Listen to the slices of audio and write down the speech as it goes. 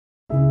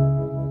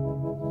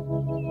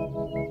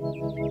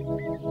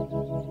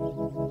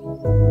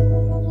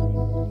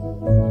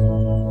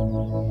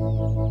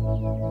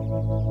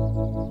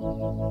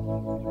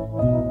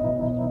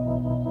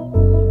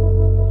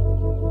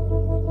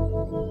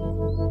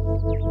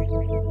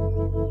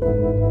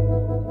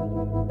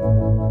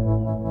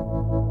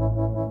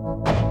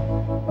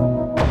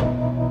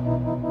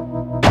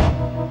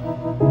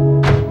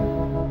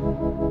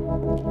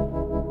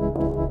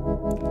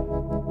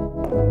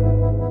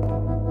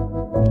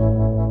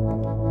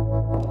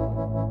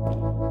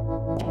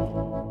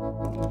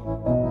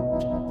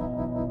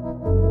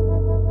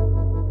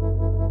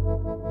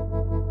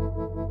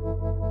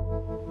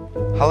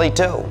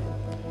Halito.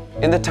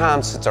 In the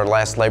time since our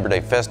last Labor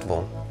Day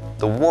festival,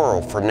 the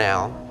world, for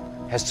now,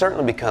 has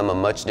certainly become a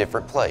much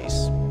different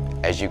place,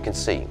 as you can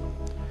see.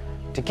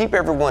 To keep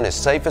everyone as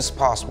safe as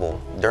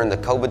possible during the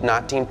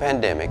COVID-19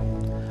 pandemic,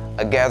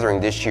 a gathering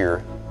this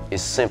year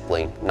is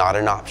simply not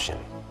an option.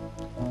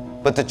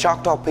 But the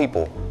Choctaw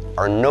people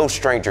are no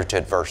stranger to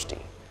adversity.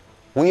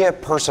 We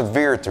have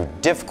persevered through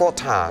difficult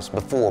times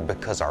before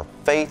because our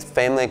faith,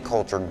 family, and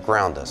culture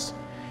ground us.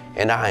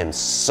 And I am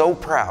so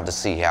proud to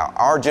see how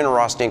our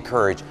generosity and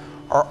courage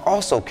are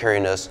also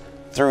carrying us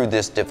through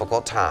this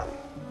difficult time.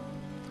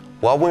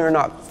 While we are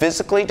not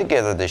physically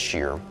together this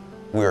year,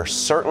 we are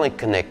certainly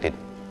connected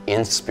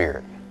in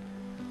spirit.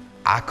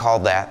 I call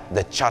that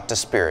the Choctaw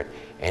Spirit,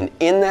 and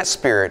in that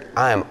spirit,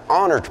 I am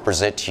honored to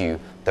present to you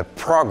the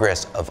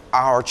progress of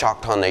our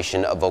Choctaw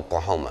Nation of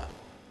Oklahoma.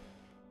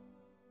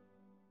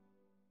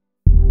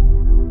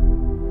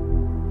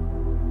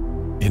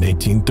 In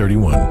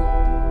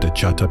 1831, the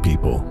Choctaw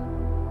people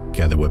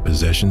gathered what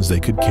possessions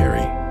they could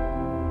carry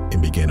and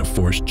began a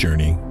forced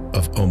journey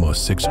of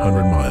almost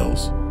 600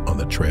 miles on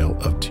the Trail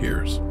of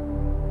Tears.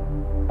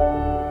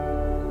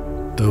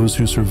 Those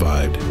who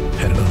survived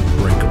had an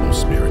unbreakable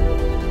spirit.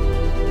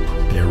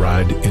 They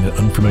arrived in an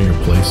unfamiliar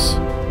place,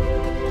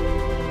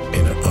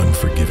 in an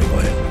unforgiving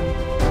land.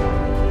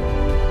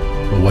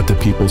 But what the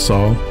people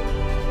saw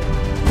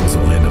was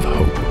a land of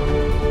hope,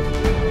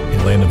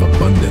 a land of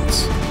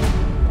abundance,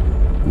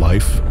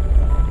 life,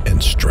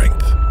 and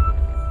strength.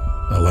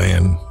 A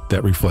land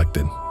that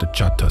reflected the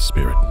Choctaw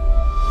spirit.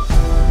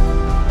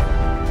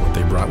 What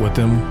they brought with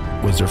them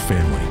was their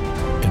family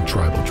and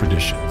tribal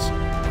traditions,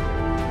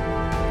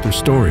 their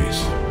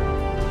stories,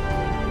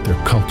 their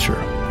culture.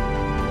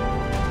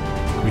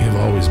 We have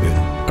always been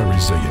a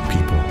resilient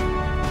people.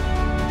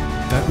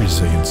 That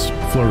resilience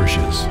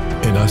flourishes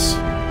in us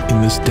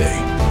in this day.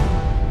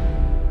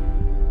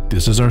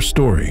 This is our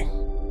story.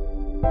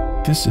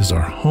 This is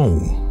our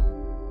home.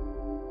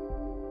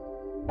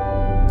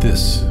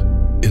 This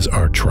is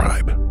our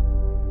tribe.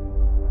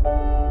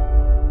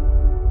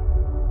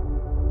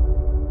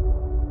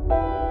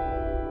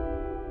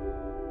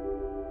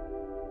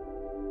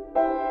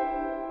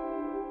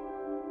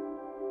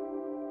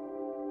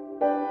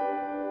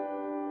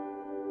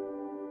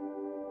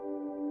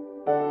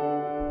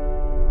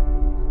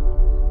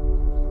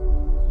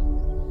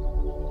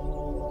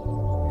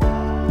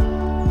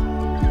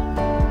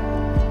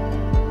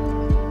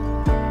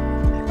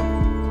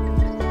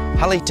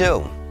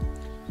 Halito.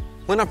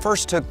 When I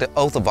first took the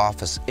oath of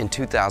office in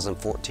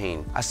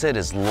 2014, I said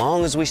as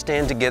long as we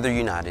stand together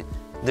united,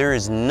 there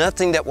is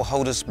nothing that will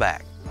hold us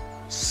back.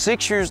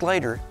 6 years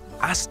later,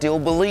 I still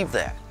believe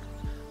that.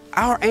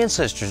 Our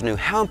ancestors knew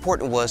how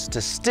important it was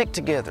to stick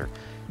together,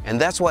 and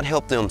that's what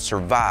helped them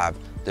survive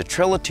the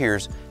Trail of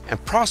Tears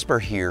and prosper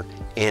here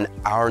in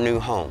our new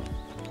home.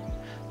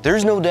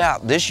 There's no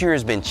doubt this year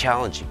has been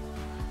challenging.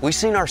 We've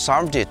seen our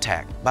sovereignty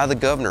attacked by the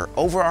governor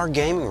over our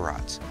gaming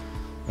rights.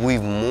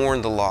 We've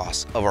mourned the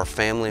loss of our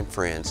family and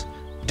friends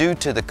due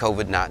to the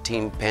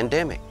COVID-19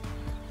 pandemic.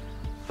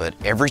 But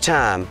every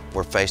time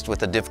we're faced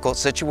with a difficult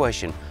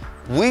situation,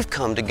 we've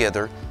come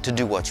together to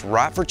do what's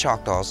right for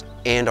Choctaws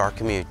and our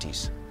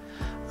communities.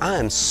 I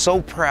am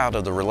so proud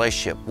of the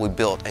relationship we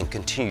built and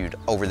continued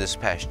over this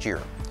past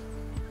year.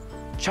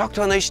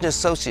 Choctaw Nation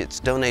Associates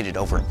donated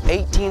over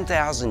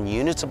 18,000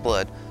 units of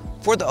blood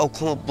for the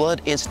Oklahoma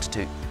Blood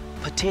Institute,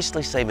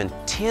 potentially saving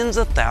tens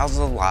of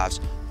thousands of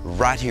lives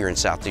right here in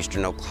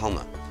southeastern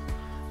Oklahoma.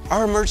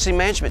 Our emergency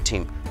management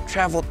team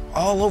traveled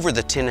all over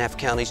the 10.5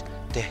 counties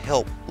to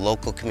help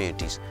local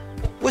communities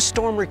with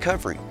storm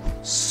recovery,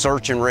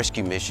 search and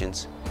rescue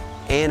missions,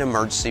 and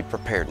emergency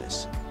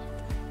preparedness.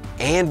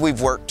 And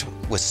we've worked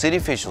with city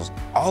officials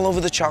all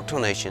over the Choctaw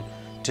Nation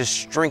to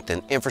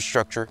strengthen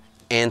infrastructure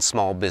and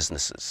small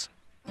businesses.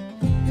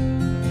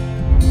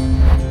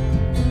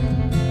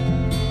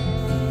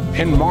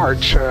 In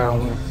March,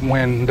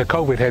 when the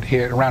COVID had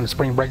hit around the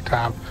spring break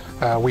time,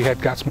 we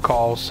had got some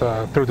calls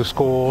through the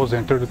schools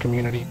and through the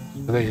community.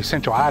 The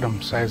essential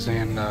items, as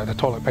in the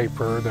toilet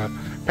paper, the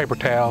paper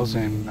towels,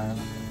 and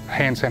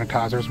hand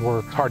sanitizers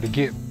were hard to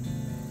get.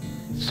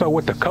 So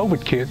with the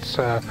COVID kits,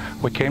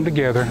 we came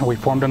together and we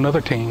formed another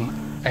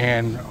team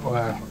and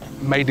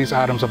made these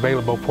items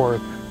available for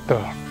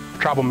the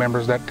tribal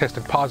members that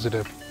tested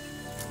positive.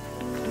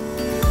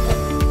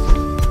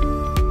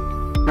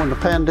 When the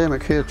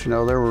pandemic hit, you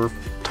know, there were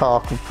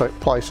talk of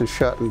places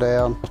shutting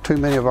down. Too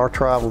many of our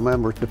tribal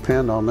members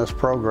depend on this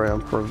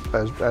program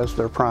as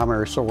their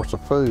primary source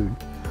of food.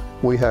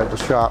 We had to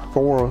shop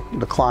for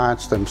the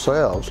clients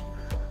themselves,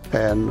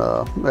 and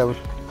it was,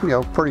 you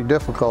know, pretty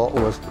difficult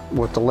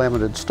with the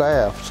limited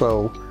staff.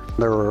 So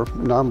there were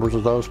numbers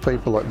of those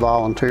people that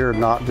volunteered,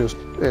 not just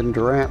in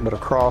Durant, but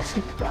across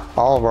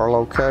all of our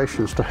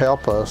locations to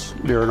help us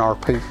during our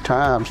peak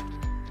times.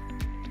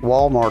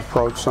 Walmart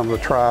approached some of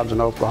the tribes in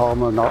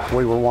Oklahoma, and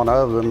we were one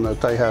of them, that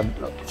they had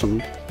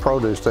some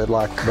produce they'd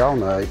like to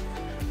donate.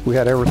 We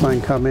had everything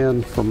come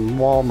in from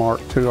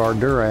Walmart to our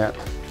Durant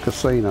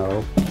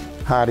casino.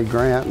 Heidi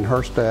Grant and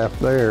her staff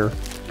there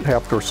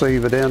helped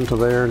receive it into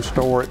there and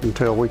store it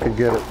until we could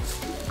get it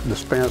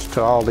dispensed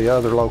to all the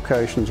other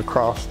locations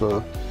across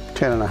the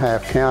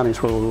 10.5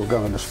 counties where we were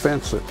going to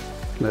dispense it.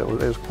 And it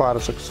was quite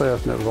a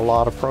success, and it was a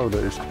lot of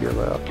produce to give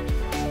out.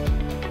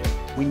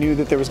 We knew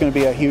that there was going to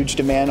be a huge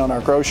demand on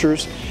our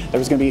grocers. There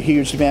was going to be a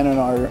huge demand on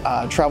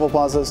our travel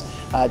plazas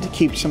to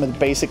keep some of the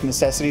basic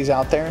necessities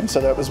out there, and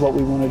so that was what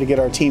we wanted to get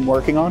our team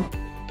working on.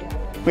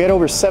 We had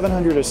over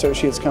 700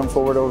 associates come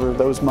forward over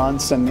those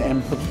months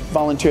and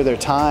volunteer their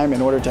time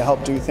in order to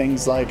help do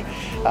things like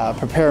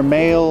prepare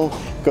mail,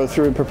 go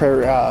through and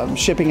prepare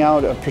shipping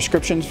out of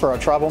prescriptions for our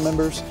travel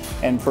members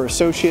and for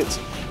associates.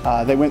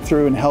 They went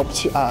through and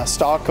helped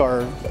stock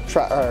our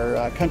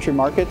country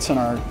markets and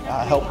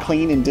help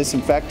clean and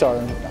disinfect our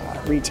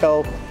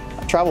retail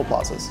travel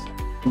plazas.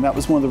 And that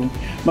was one of the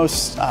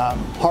most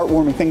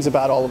heartwarming things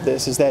about all of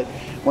this, is that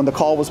when the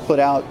call was put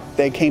out,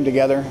 they came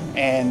together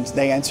and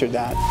they answered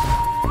that.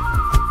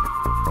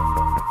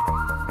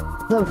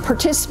 The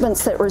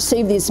participants that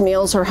receive these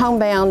meals are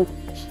homebound.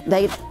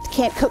 They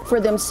can't cook for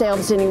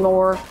themselves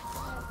anymore.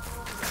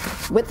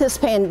 With this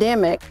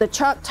pandemic, the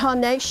Choctaw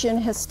Nation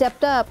has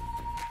stepped up.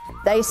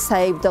 They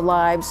saved the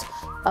lives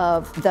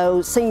of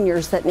those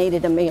seniors that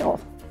needed a meal.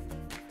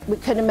 We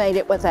couldn't have made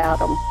it without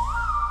them.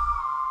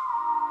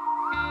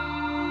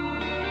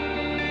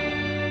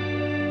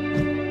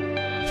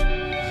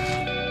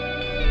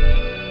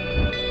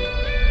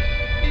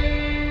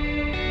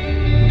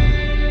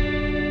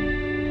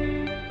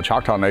 The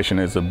Choctaw Nation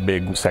is a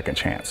big second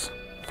chance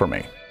for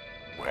me.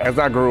 As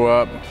I grew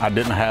up, I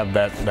didn't have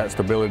that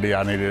stability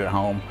I needed at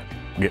home,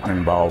 getting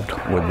involved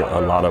with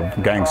a lot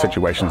of gang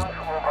situations.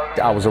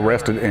 I was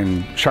arrested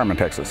in Sherman,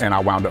 Texas, and I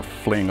wound up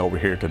fleeing over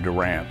here to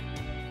Durant.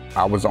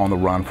 I was on the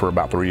run for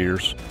about 3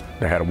 years.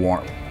 They had a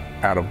warrant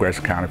out of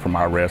Grayson County for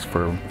my arrest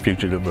for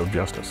fugitive of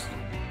justice.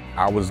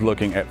 I was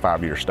looking at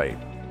 5-year state.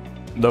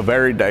 The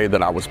very day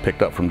that I was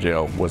picked up from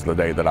jail was the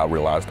day that I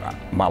realized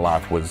my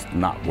life was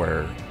not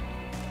where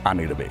I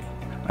need to be.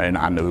 And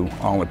I knew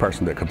the only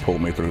person that could pull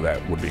me through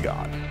that would be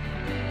God.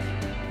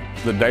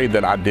 The day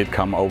that I did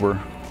come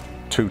over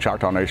to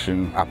Choctaw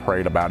Nation, I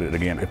prayed about it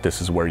again. If this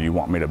is where you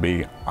want me to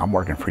be, I'm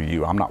working for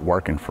you. I'm not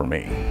working for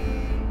me.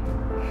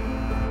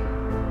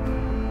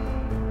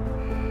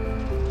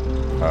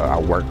 I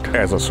worked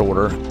as a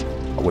sorter.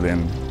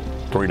 Within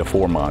 3 to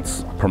 4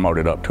 months,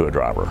 promoted up to a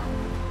driver.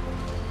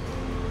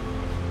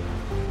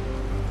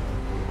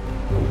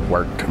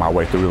 Worked my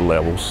way through the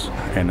levels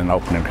and then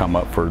opened and come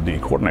up for the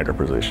coordinator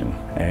position.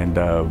 And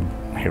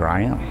here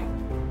I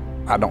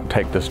am. I don't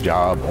take this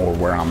job or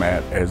where I'm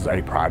at as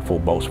a prideful,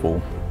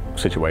 boastful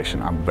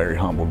situation. I'm very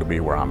humbled to be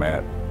where I'm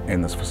at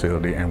in this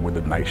facility and with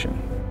the nation.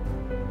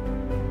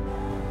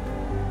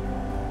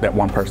 That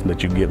one person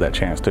that you give that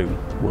chance to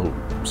will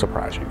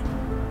surprise you.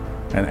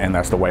 And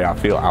that's the way I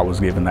feel I was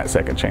given that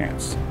second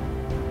chance.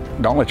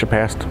 Don't let your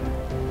past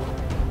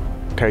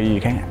tell you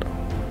you can't,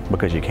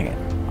 because you can't.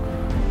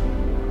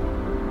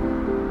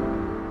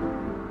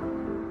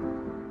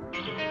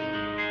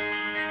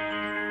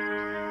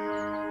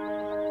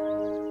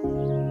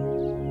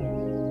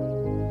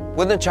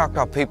 When the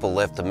Choctaw people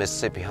left the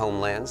Mississippi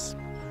homelands,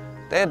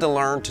 they had to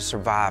learn to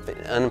survive in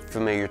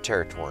unfamiliar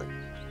territory.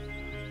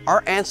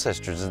 Our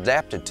ancestors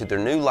adapted to their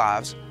new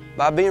lives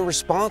by being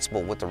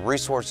responsible with the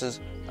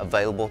resources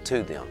available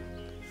to them.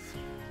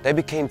 They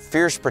became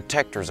fierce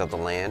protectors of the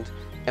land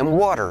and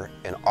water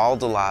and all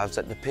the lives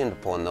that depend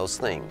upon those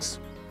things.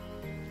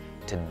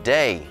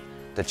 Today,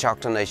 the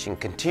Choctaw Nation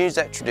continues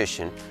that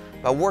tradition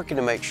by working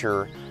to make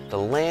sure the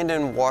land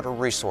and water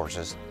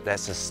resources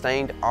that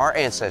sustained our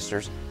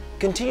ancestors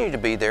continue to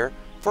be there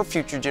for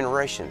future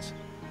generations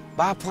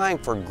by applying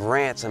for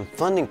grants and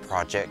funding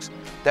projects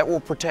that will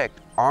protect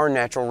our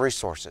natural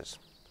resources.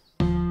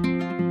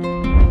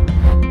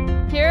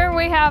 Here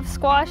we have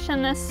squash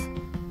in this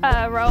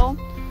roll.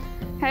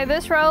 Okay,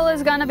 this roll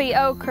is going to be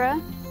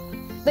okra.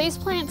 These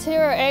plants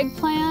here are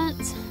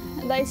eggplants.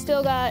 They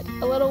still got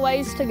a little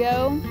ways to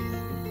go.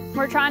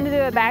 We're trying to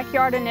do a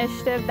backyard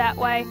initiative. That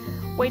way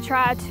we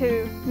try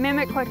to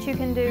mimic what you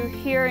can do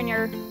here in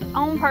your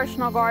own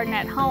personal garden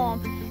at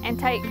home and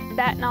take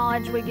that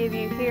knowledge we give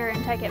you here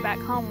and take it back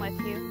home with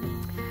you.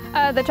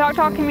 The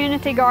Choctaw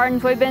Community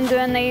Gardens, we've been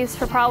doing these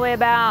for probably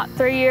about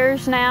 3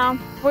 years now.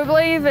 We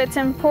believe it's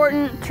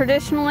important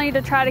traditionally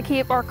to try to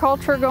keep our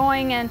culture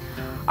going and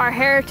our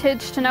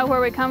heritage, to know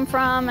where we come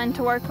from and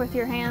to work with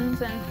your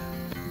hands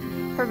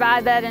and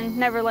provide that and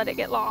never let it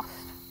get lost.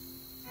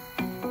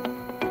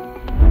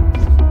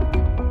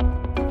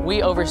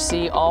 We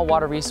oversee all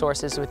water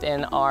resources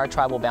within our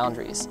tribal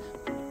boundaries.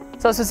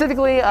 So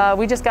specifically,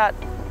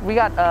 we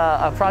got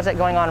a project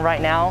going on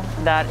right now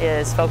that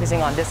is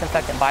focusing on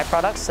disinfectant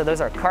byproducts. So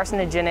those are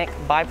carcinogenic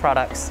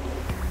byproducts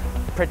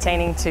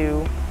pertaining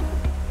to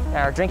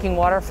our drinking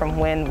water from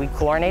when we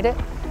chlorinate it.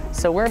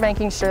 So we're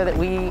making sure that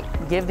we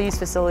give these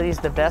facilities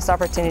the best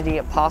opportunity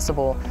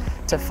possible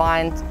to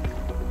find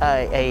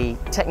a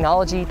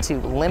technology to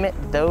limit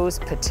those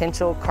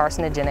potential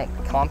carcinogenic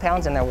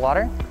compounds in their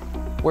water.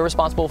 We're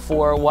responsible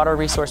for water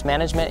resource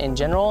management in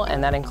general,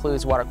 and that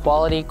includes water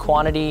quality,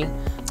 quantity,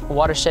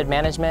 watershed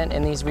management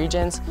in these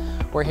regions.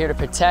 We're here to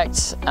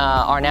protect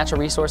our natural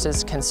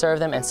resources, conserve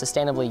them, and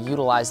sustainably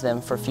utilize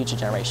them for future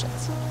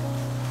generations.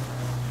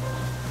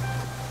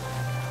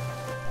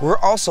 We're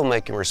also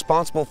making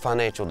responsible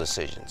financial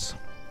decisions.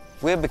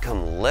 We have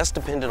become less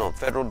dependent on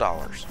federal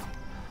dollars.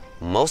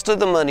 Most of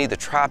the money the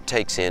tribe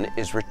takes in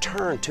is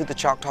returned to the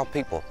Choctaw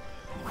people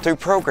through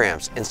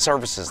programs and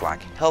services like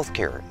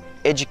healthcare,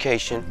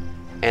 education,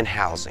 and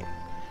housing.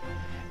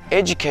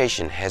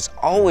 Education has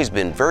always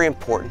been very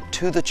important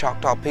to the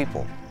Choctaw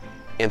people.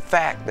 In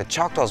fact, the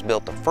Choctaws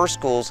built the first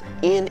schools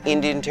in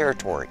Indian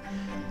Territory.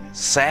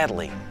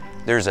 Sadly,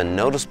 there's a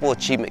noticeable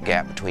achievement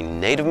gap between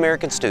Native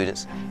American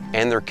students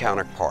and their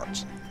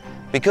counterparts.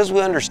 Because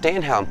we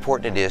understand how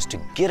important it is to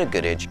get a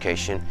good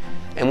education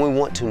and we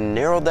want to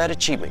narrow that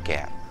achievement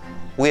gap,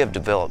 we have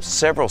developed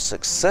several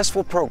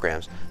successful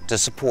programs to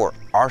support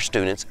our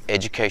students'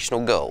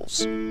 educational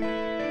goals.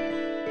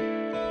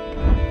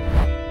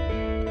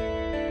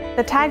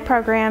 The TAG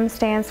program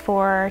stands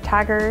for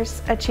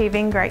Tigers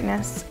Achieving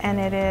Greatness, and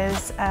it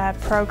is a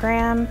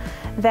program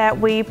that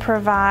we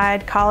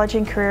provide college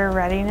and career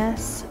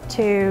readiness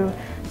to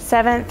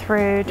 7th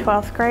through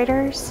 12th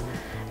graders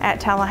at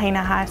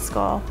Tallahena High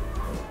School.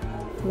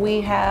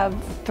 We have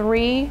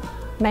 3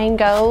 main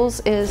goals: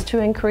 is to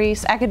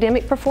increase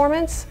academic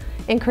performance,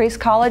 increase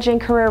college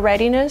and career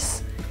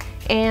readiness,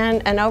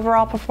 and an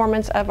overall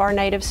performance of our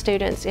Native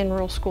students in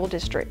rural school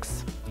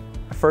districts.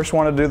 I first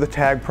wanted to do the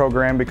TAG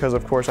program because,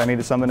 of course, I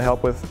needed something to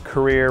help with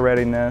career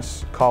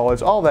readiness,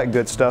 college, all that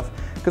good stuff,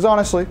 because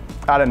honestly,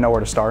 I didn't know where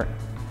to start.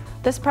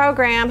 This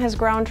program has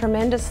grown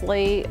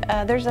tremendously.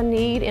 There's a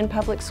need in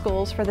public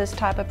schools for this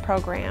type of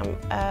program.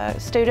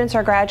 Students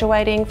are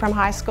graduating from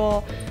high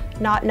school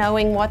not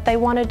knowing what they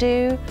want to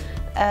do.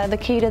 The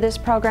key to this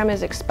program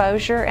is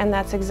exposure, and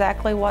that's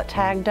exactly what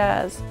TAG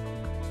does.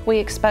 We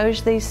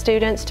expose these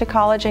students to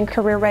college and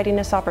career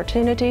readiness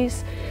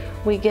opportunities.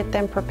 We get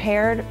them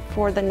prepared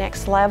for the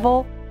next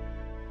level.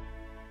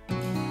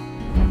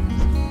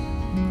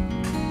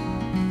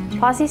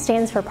 PASSE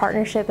stands for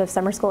Partnership of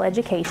Summer School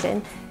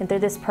Education, and through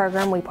this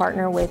program we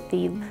partner with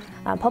the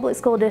public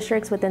school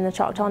districts within the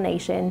Choctaw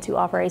Nation to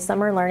offer a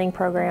summer learning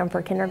program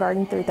for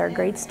kindergarten through 3rd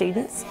grade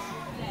students.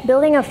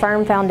 Building a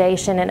firm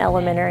foundation in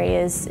elementary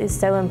is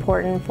so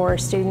important for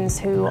students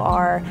who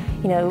are,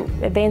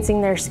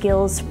 advancing their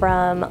skills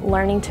from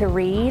learning to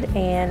read,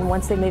 and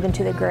once they move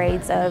into the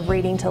grades of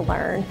reading to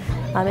learn.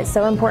 It's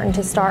so important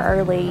to start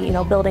early,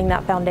 building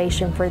that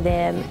foundation for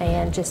them,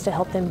 and just to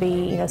help them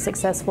be,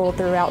 successful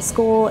throughout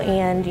school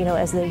and,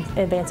 as they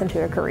advance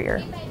into a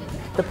career.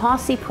 The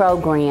PASSE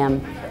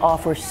program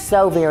offers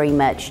so very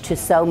much to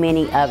so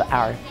many of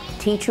our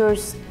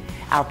teachers,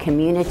 our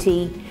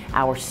community,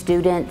 our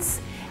students,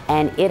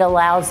 and it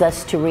allows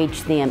us to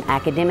reach them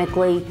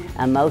academically,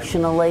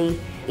 emotionally.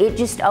 It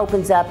just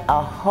opens up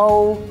a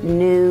whole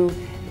new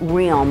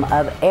realm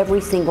of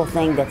every single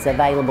thing that's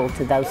available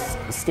to those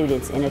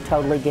students in a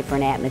totally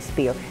different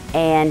atmosphere.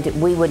 And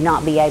we would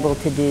not be able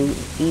to do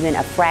even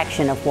a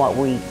fraction of what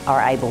we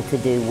are able to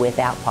do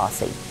without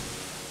PASSE.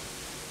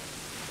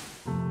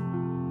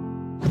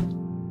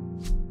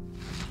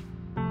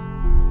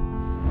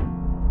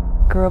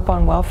 Grew up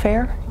on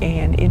welfare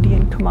and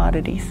Indian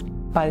commodities.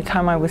 By the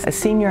time I was a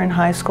senior in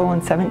high school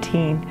in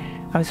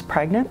 17, I was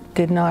pregnant,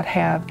 did not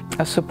have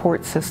a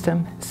support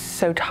system.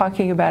 So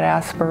talking about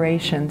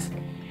aspirations,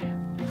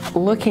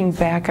 looking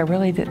back, I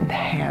really didn't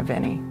have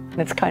any.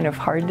 It's kind of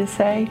hard to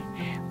say,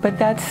 but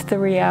that's the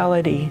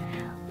reality.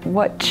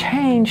 What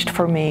changed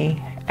for me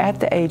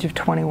at the age of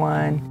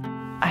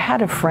 21, I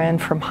had a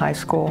friend from high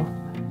school.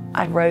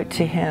 I wrote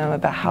to him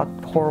about how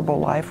horrible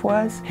life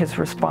was. His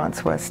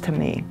response was to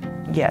me,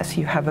 yes,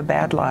 you have a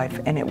bad life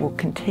and it will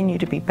continue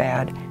to be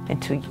bad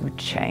until you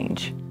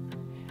change.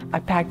 I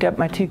packed up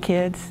my 2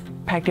 kids,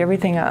 packed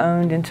everything I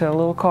owned into a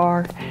little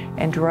car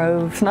and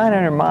drove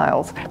 900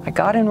 miles. I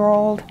got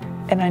enrolled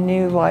and I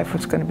knew life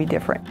was going to be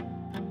different.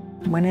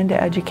 Went into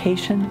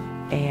education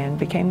and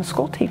became a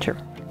school teacher,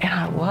 and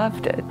I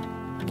loved it.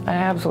 I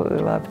absolutely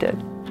loved it.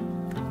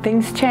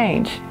 Things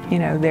change,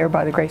 there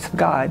by the grace of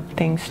God,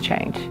 things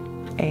change,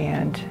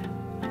 and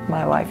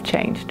my life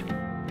changed.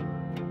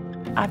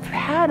 I've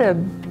had a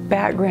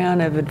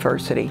background of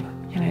adversity.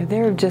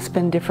 There have just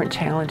been different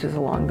challenges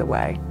along the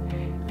way.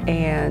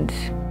 And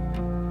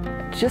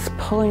just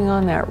pulling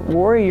on that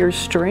warrior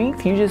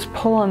strength, you just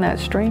pull on that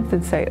strength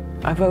and say,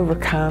 I've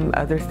overcome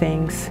other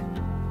things,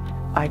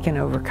 I can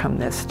overcome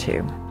this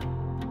too.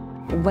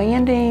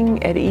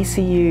 Landing at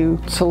ECU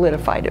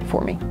solidified it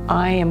for me.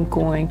 I am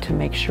going to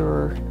make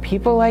sure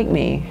people like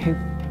me who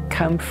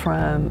come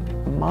from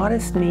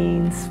modest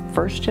means,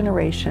 first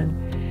generation,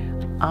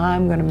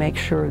 I'm going to make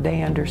sure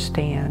they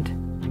understand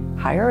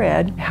higher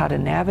ed, how to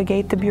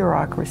navigate the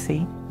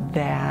bureaucracy,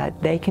 that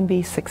they can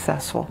be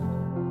successful.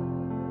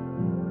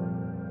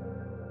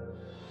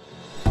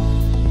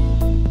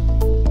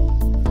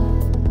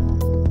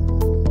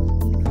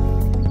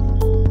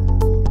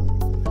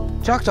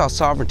 Choctaw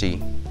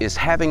sovereignty is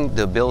having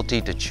the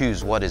ability to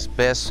choose what is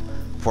best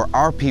for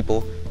our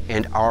people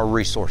and our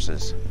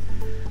resources.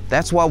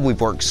 That's why we've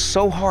worked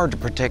so hard to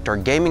protect our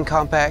gaming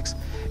compacts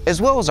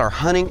as well as our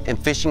hunting and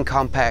fishing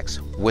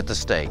compacts with the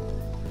state.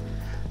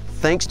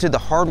 Thanks to the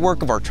hard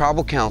work of our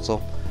Tribal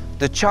Council,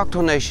 the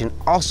Choctaw Nation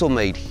also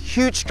made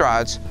huge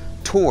strides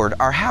toward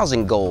our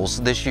housing goals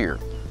this year.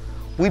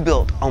 We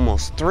built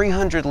almost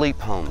 300 LEAP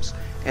homes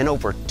and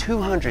over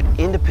 200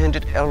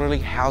 independent elderly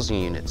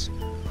housing units.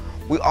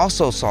 We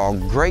also saw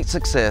great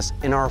success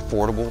in our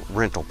affordable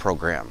rental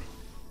program.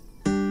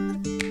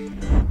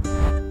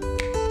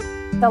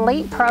 The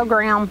LEAP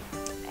program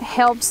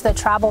helps the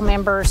tribal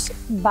members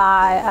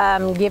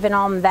by giving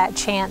them that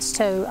chance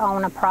to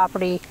own a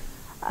property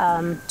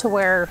to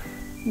where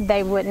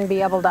they wouldn't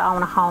be able to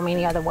own a home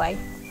any other way.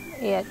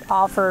 It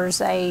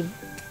offers a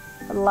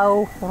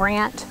low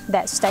rent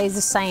that stays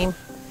the same.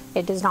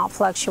 It does not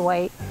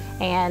fluctuate.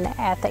 And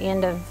at the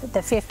end of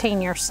the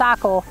 15-year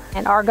cycle,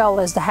 and our goal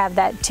is to have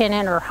that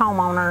tenant or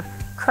homeowner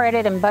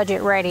credit and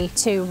budget ready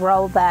to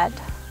roll that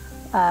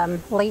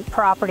LEAP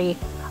property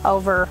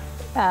over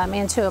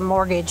into a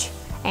mortgage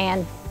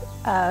and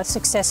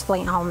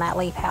successfully own that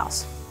LEAP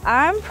house.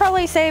 I'm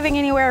probably saving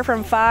anywhere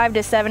from $500 to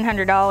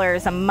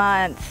 $700 a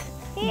month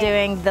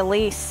doing the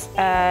lease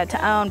to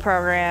own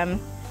program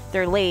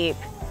through LEAP.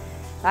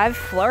 I've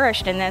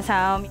flourished in this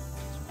home.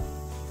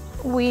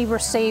 We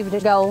received a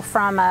goal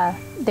from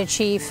the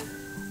chief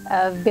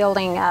of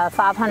building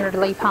 500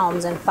 LEAP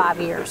homes in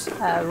 5 years.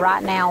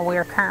 Right now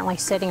we're currently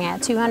sitting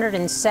at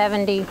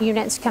 270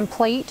 units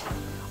complete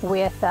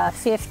with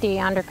 50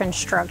 under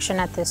construction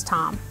at this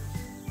time.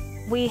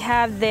 We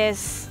have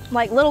this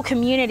little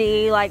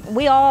community,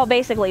 we all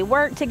basically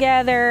work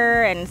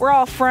together and we're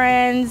all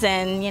friends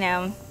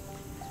and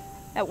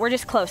we're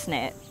just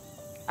close-knit.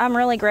 I'm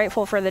really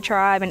grateful for the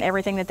tribe and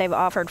everything that they've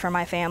offered for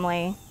my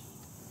family.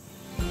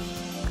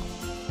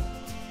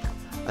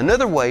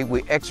 Another way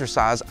we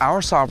exercise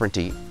our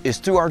sovereignty is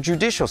through our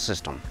judicial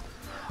system.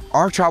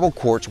 Our tribal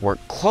courts work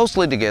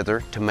closely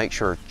together to make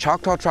sure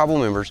Choctaw tribal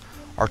members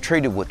are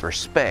treated with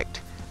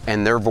respect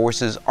and their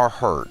voices are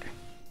heard.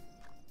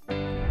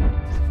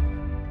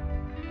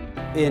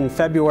 In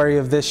February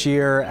of this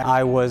year,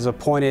 I was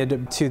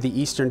appointed to the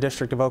Eastern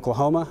District of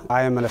Oklahoma.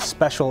 I am a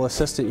Special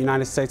Assistant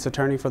United States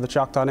Attorney for the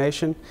Choctaw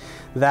Nation.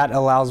 That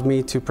allows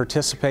me to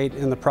participate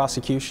in the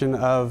prosecution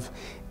of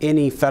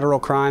any federal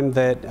crime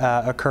that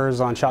occurs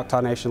on Choctaw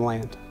Nation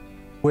land.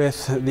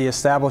 With the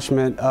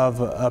establishment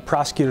of a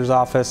prosecutor's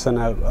office and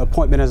an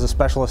appointment as a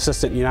Special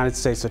Assistant United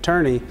States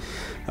Attorney,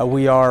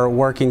 we are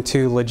working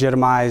to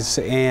legitimize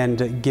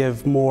and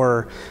give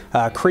more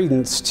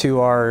credence to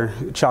our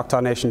Choctaw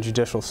Nation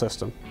judicial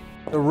system.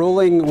 The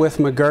ruling with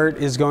McGirt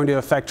is going to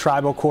affect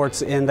tribal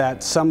courts in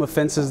that some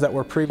offenses that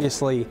were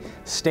previously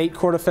state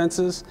court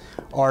offenses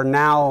are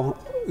now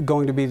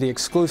going to be the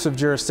exclusive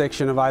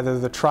jurisdiction of either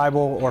the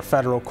tribal or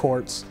federal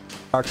courts.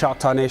 Our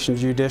Choctaw Nation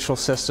judicial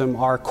system,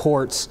 our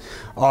courts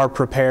are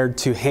prepared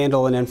to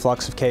handle an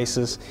influx of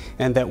cases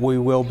and that we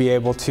will be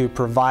able to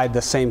provide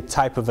the same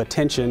type of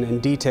attention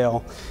and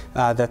detail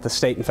that the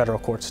state and federal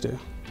courts do.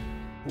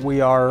 We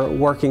are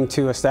working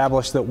to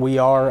establish that we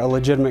are a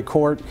legitimate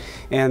court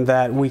and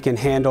that we can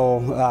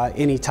handle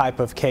any type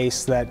of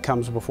case that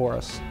comes before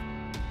us.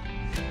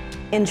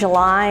 In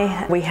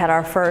July, we had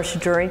our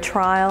first jury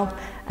trial.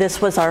 This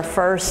was our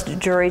first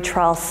jury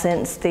trial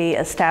since the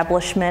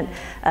establishment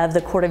of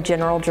the Court of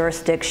General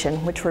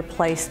Jurisdiction, which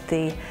replaced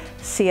the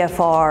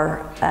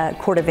CFR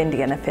Court of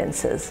Indian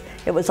Offenses.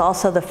 It was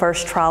also the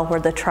first trial where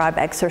the tribe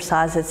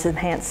exercised its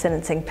enhanced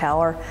sentencing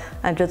power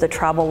under the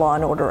Tribal Law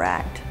and Order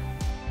Act.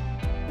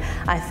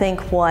 I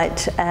think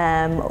what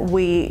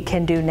we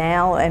can do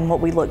now and what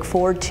we look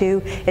forward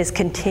to is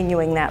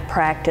continuing that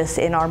practice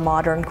in our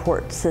modern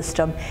court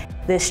system.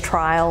 This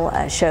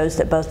trial shows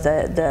that both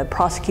the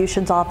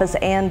prosecution's office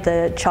and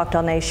the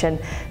Choctaw Nation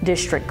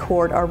District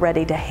Court are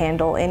ready to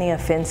handle any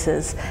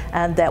offenses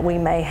that we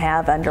may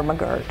have under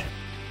McGirt.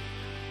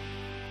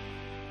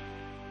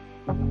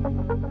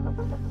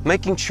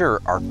 Making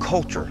sure our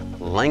culture,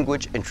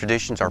 language, and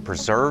traditions are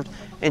preserved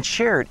and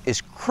shared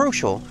is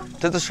crucial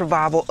to the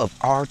survival of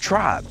our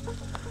tribe.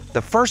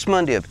 The first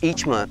Monday of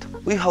each month,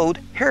 we hold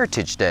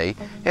Heritage Day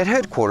at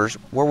headquarters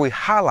where we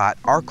highlight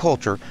our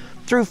culture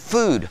through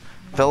food,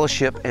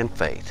 fellowship, and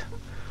faith.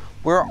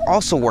 We're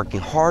also working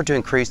hard to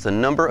increase the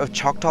number of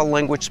Choctaw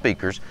language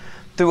speakers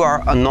through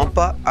our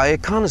Anompa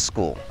Ayakana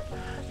School.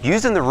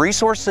 Using the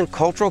resources and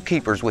cultural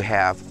keepers we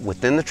have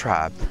within the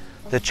tribe,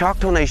 the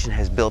Choctaw Nation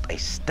has built a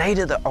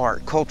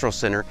state-of-the-art cultural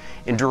center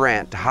in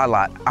Durant to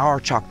highlight our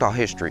Choctaw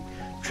history,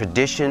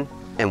 tradition,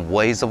 and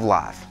ways of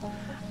life.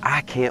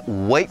 I can't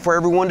wait for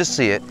everyone to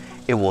see it.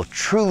 It will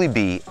truly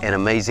be an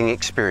amazing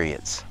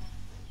experience.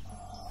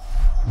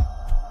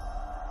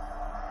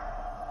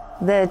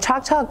 The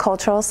Choctaw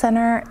Cultural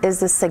Center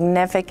is a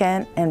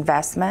significant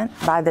investment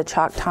by the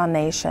Choctaw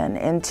Nation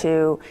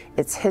into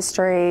its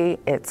history,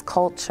 its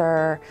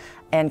culture,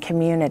 and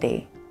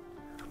community.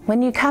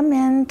 When you come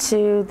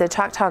into the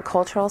Choctaw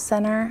Cultural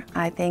Center,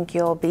 I think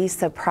you'll be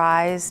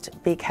surprised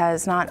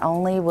because not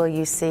only will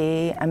you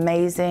see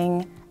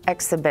amazing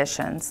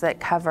exhibitions that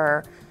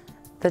cover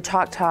the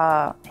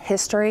Choctaw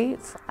history.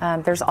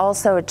 There's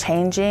also a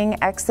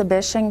changing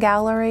exhibition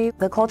gallery.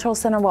 The Cultural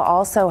Center will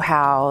also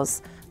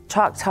house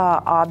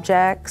Choctaw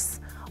objects,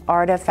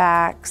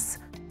 artifacts.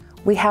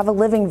 We have a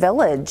living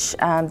village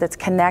that's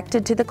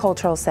connected to the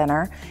Cultural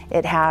Center.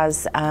 It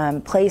has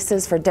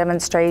places for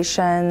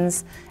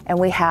demonstrations, and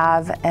we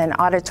have an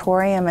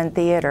auditorium and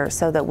theater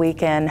so that we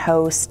can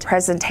host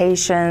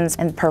presentations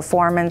and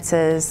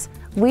performances.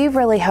 We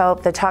really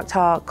hope the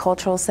Choctaw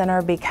Cultural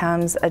Center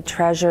becomes a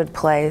treasured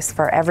place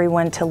for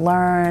everyone to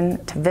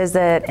learn, to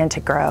visit, and to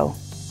grow.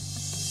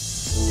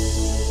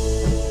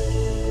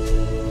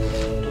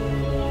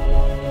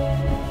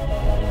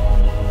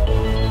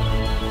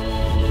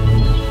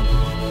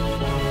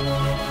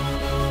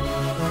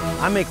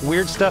 I make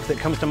weird stuff that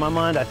comes to my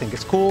mind. I think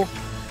it's cool,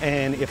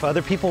 and if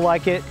other people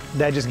like it,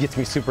 that just gets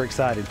me super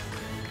excited.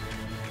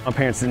 My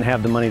parents didn't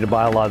have the money to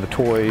buy a lot of the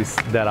toys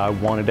that I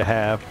wanted to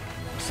have,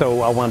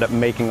 so I wound up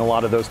making a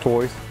lot of those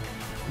toys.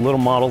 Little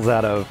models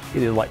out of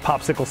either like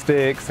popsicle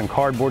sticks and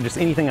cardboard, just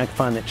anything I could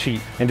find that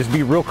cheap, and just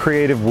be real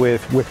creative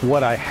with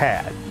what I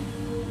had.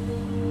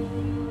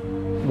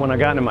 When I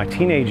got into my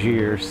teenage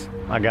years,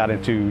 I got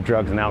into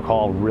drugs and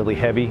alcohol really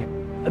heavy.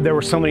 There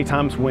were so many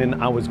times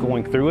when I was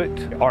going through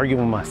it,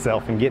 arguing with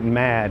myself and getting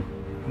mad,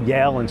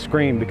 yell and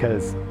scream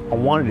because I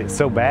wanted it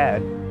so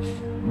bad,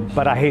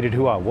 but I hated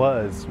who I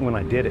was when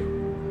I did it.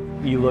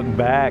 You look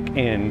back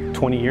and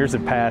 20 years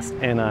have passed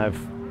and I've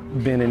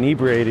been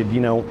inebriated, you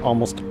know,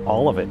 almost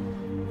all of it.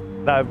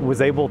 I was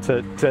able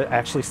to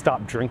actually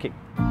stop drinking.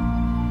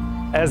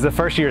 As the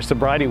first year of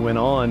sobriety went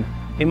on,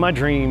 in my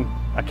dream,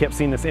 I kept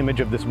seeing this image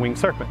of this winged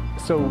serpent.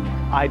 So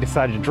I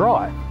decided to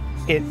draw it.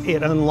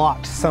 It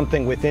unlocked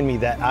something within me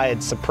that I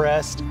had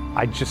suppressed.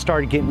 I just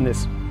started getting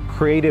this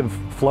creative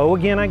flow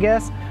again, I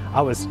guess.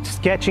 I was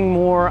sketching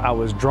more, I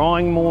was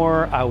drawing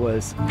more, I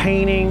was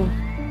painting.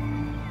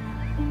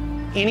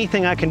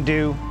 Anything I can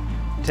do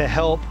to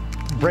help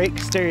break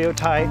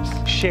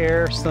stereotypes,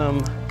 share some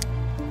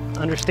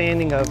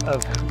understanding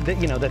of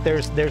you know, that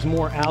there's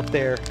more out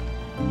there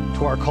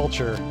to our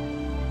culture.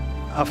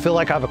 I feel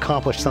like I've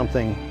accomplished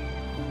something.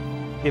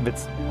 If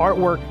it's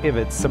artwork, if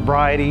it's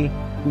sobriety,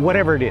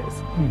 whatever it is,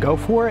 go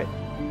for it,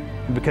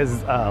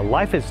 because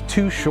life is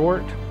too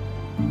short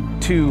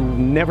to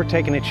never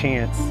taking a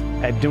chance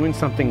at doing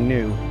something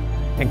new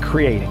and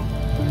creating.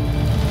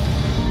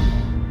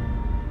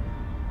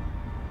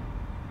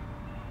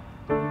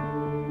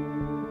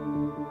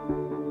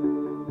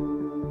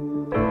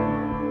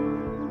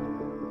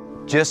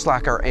 Just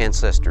like our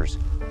ancestors,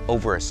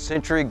 over a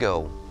century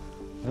ago,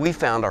 we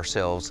found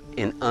ourselves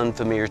in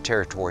unfamiliar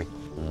territory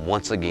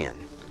once again.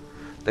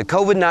 The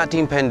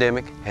COVID-19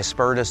 pandemic has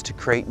spurred us to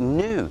create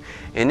new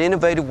and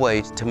innovative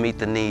ways to meet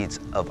the needs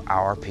of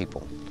our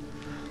people.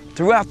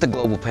 Throughout the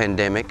global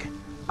pandemic,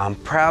 I'm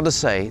proud to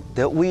say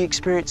that we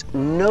experienced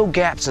no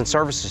gaps in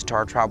services to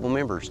our tribal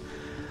members.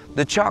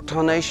 The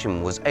Choctaw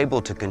Nation was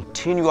able to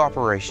continue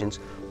operations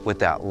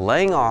without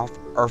laying off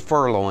or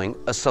furloughing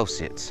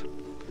associates.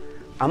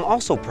 I'm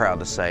also proud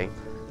to say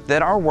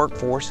that our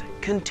workforce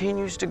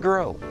continues to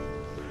grow.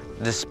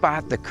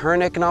 Despite the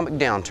current economic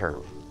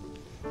downturn,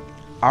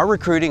 our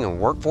recruiting and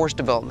workforce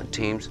development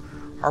teams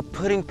are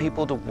putting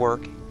people to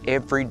work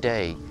every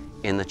day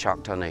in the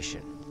Choctaw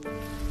Nation.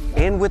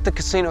 And with the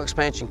casino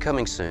expansion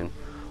coming soon,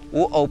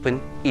 we'll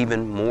open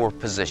even more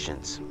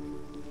positions.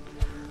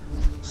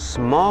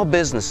 Small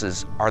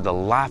businesses are the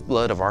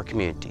lifeblood of our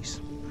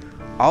communities.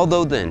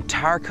 Although the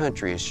entire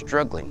country is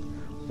struggling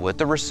with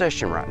the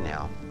recession right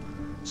now,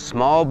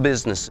 small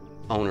business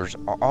owners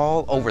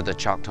all over the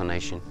Choctaw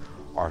Nation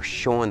are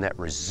showing that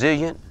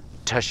resilient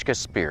Tushka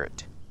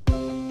spirit.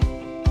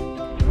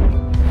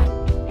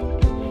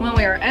 When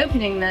we were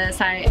opening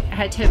this, I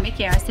had told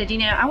Mickey, I said, you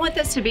know, I want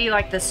this to be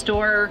like the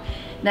store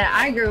that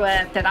I grew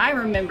up, that I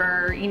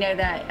remember, you know,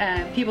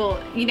 that people,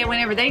 you know,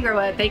 whenever they grow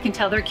up, they can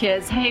tell their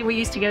kids, hey, we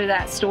used to go to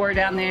that store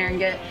down there and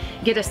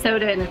get a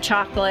soda and a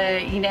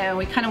chocolate. You know,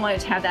 we kind of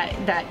wanted to have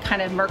that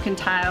kind of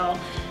mercantile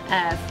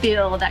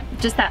feel,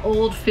 just that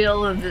old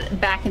feel of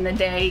back in the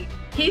day.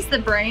 He's the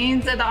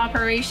brains of the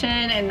operation,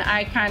 and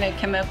I kind of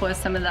come up with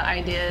some of the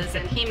ideas,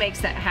 and he makes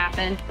that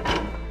happen.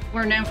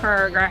 We're known for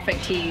our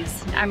graphic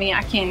tees. I mean,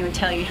 I can't even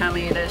tell you how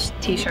many of those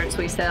t-shirts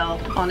we sell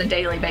on a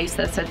daily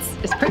basis.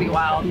 It's pretty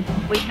wild.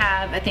 We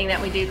have a thing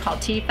that we do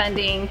called Tea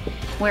Funding,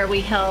 where we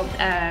help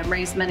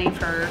raise money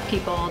for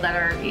people that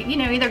are, you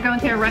know, either going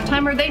through a rough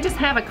time or they just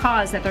have a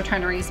cause that they're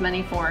trying to raise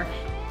money for.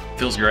 It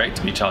feels great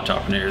to be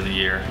Choctawpreneur of the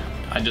Year.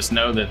 I just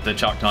know that the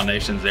Choctaw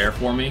Nation's there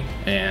for me,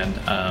 and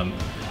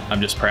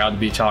I'm just proud to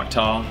be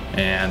Choctaw,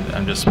 and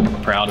I'm just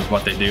proud of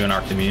what they do in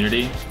our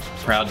community.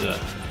 Proud to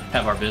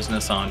have our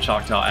business on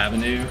Choctaw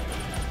Avenue.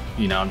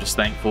 You know, I'm just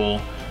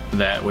thankful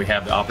that we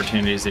have the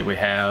opportunities that we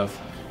have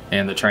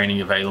and the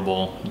training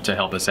available to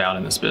help us out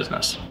in this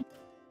business.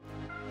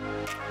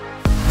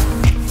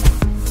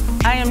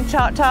 I am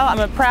Choctaw. I'm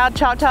a proud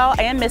Choctaw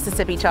and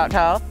Mississippi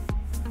Choctaw.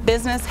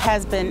 Business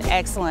has been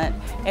excellent.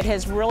 It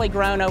has really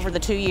grown over the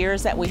 2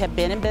 years that we have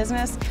been in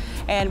business,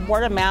 and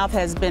word of mouth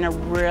has been a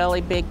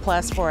really big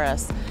plus for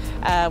us.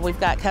 We've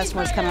got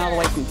customers coming all the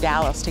way from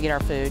Dallas to get our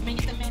food.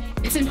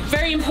 It's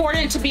very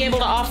important to be able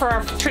to offer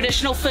our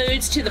traditional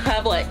foods to the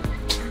public.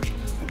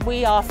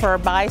 We offer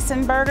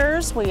bison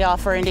burgers, we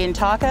offer Indian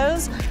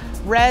tacos,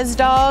 res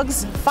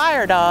dogs,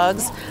 fire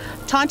dogs,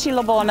 tanchi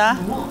labona,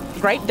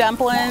 grape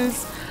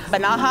dumplings,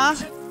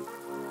 banaha.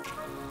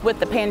 With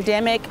the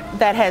pandemic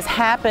that has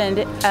happened,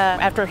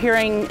 after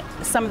hearing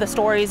some of the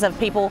stories of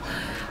people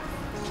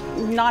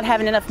not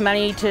having enough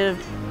money to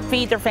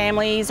feed their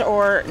families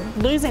or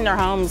losing their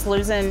homes,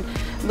 losing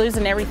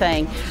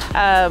everything.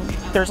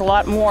 There's a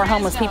lot more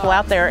homeless people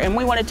out there, and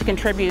we wanted to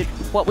contribute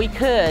what we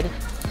could.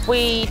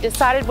 We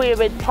decided we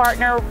would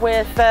partner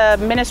with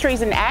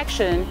Ministries in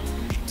Action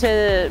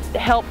to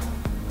help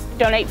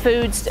donate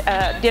foods,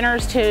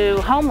 dinners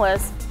to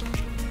homeless.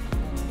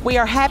 We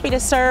are happy to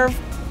serve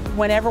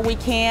whenever we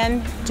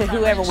can to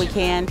whoever we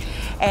can,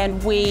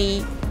 and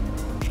we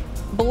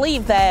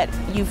believe that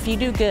if you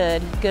do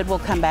good, good will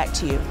come back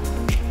to you.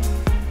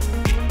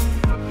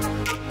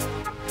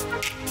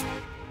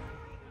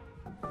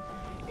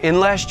 In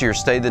last year's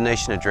State of the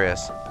Nation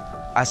address,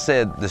 I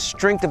said the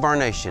strength of our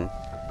nation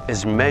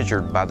is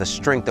measured by the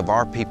strength of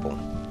our people.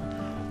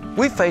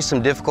 We faced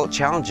some difficult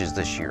challenges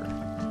this year,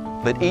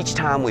 but each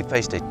time we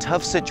faced a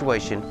tough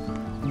situation,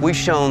 we've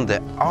shown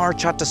that our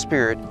Choctaw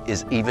spirit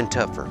is even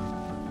tougher.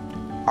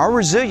 Our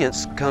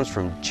resilience comes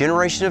from a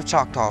generation of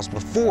Choctaws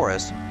before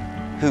us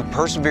who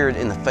persevered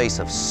in the face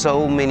of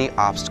so many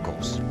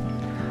obstacles.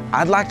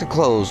 I'd like to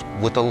close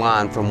with a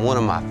line from one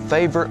of my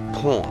favorite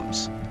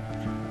poems.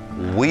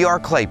 We are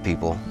clay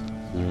people,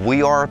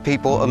 we are a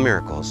people of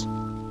miracles.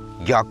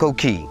 Yako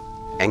Ki,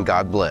 and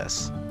God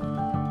bless.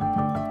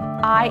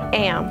 I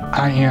am.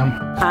 I am.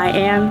 I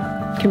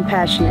am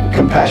compassionate.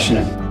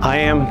 Compassionate. I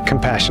am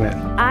compassionate.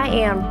 I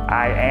am.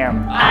 I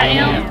am. I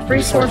am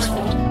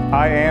resourceful.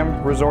 I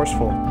am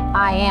resourceful.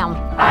 I am.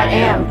 I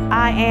am.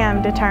 I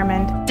am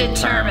determined.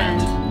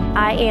 Determined.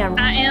 I am.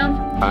 I am.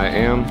 I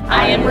am.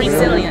 I am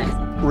resilient.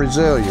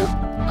 Resilient.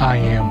 I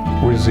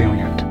am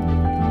resilient.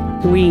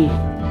 We.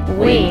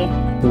 We.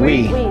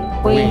 We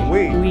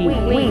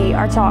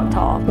are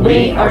Choctaw.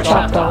 We are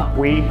Choctaw.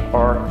 We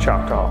are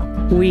Choctaw.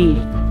 We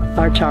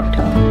are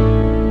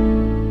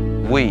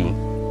Choctaw. We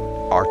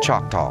are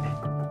Choctaw.